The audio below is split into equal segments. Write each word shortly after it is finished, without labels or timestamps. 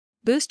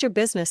Boost your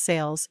business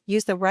sales,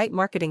 use the right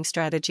marketing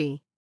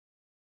strategy.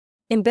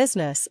 In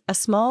business, a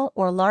small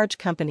or large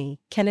company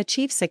can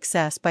achieve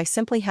success by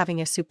simply having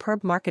a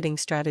superb marketing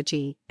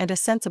strategy and a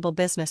sensible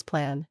business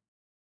plan.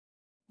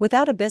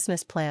 Without a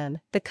business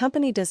plan, the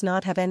company does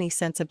not have any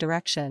sense of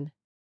direction.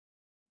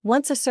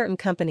 Once a certain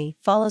company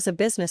follows a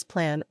business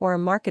plan or a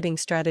marketing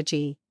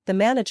strategy, the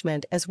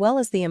management as well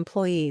as the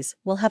employees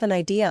will have an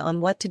idea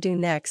on what to do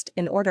next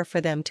in order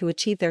for them to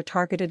achieve their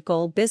targeted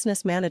goal.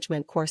 Business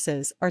management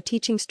courses are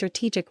teaching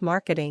strategic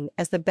marketing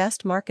as the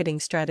best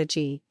marketing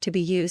strategy to be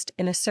used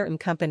in a certain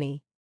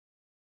company.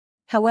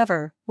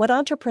 However, what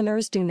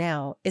entrepreneurs do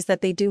now is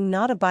that they do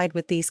not abide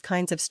with these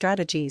kinds of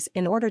strategies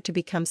in order to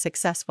become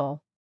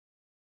successful.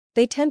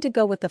 They tend to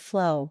go with the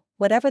flow,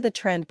 whatever the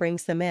trend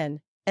brings them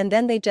in, and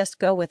then they just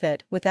go with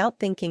it without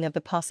thinking of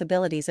the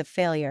possibilities of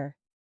failure.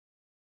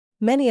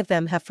 Many of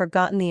them have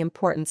forgotten the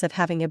importance of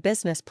having a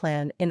business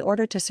plan in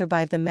order to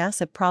survive the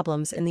massive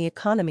problems in the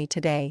economy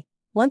today.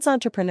 Once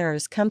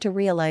entrepreneurs come to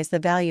realize the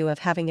value of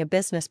having a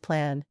business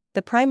plan,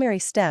 the primary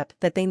step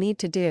that they need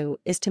to do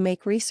is to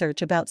make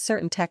research about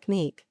certain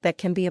technique that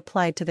can be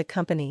applied to the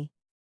company.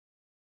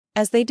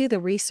 As they do the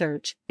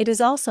research, it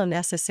is also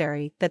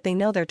necessary that they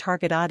know their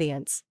target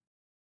audience.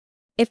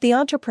 If the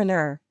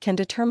entrepreneur can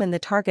determine the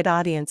target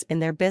audience in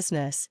their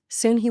business,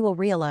 soon he will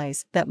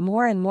realize that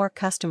more and more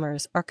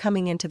customers are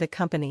coming into the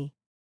company.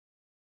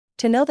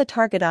 To know the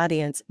target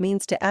audience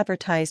means to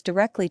advertise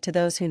directly to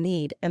those who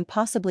need and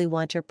possibly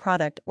want your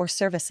product or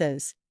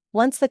services.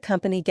 Once the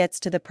company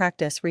gets to the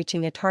practice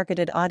reaching a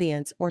targeted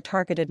audience or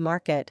targeted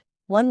market,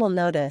 one will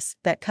notice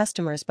that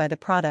customers buy the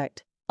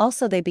product,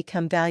 also they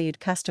become valued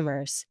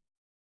customers.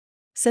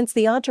 Since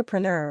the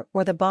entrepreneur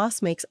or the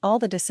boss makes all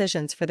the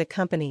decisions for the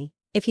company,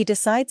 if he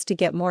decides to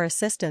get more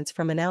assistance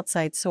from an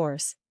outside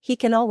source, he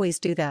can always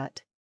do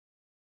that.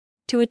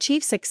 To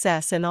achieve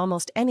success in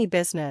almost any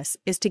business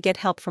is to get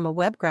help from a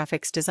web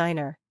graphics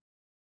designer.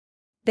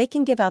 They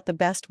can give out the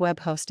best web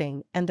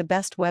hosting and the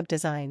best web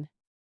design.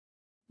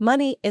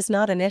 Money is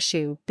not an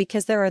issue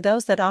because there are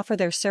those that offer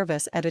their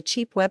service at a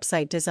cheap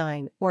website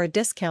design or a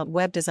discount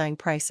web design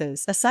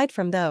prices. Aside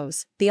from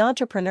those, the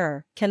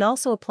entrepreneur can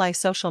also apply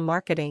social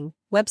marketing,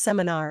 web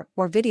seminar,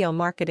 or video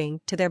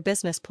marketing to their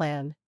business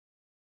plan.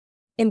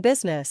 In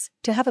business,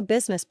 to have a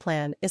business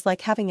plan is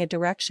like having a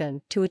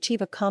direction to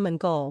achieve a common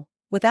goal.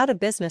 Without a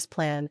business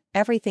plan,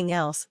 everything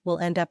else will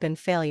end up in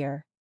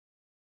failure.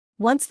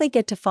 Once they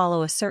get to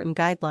follow a certain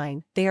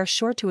guideline, they are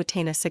sure to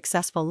attain a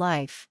successful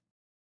life.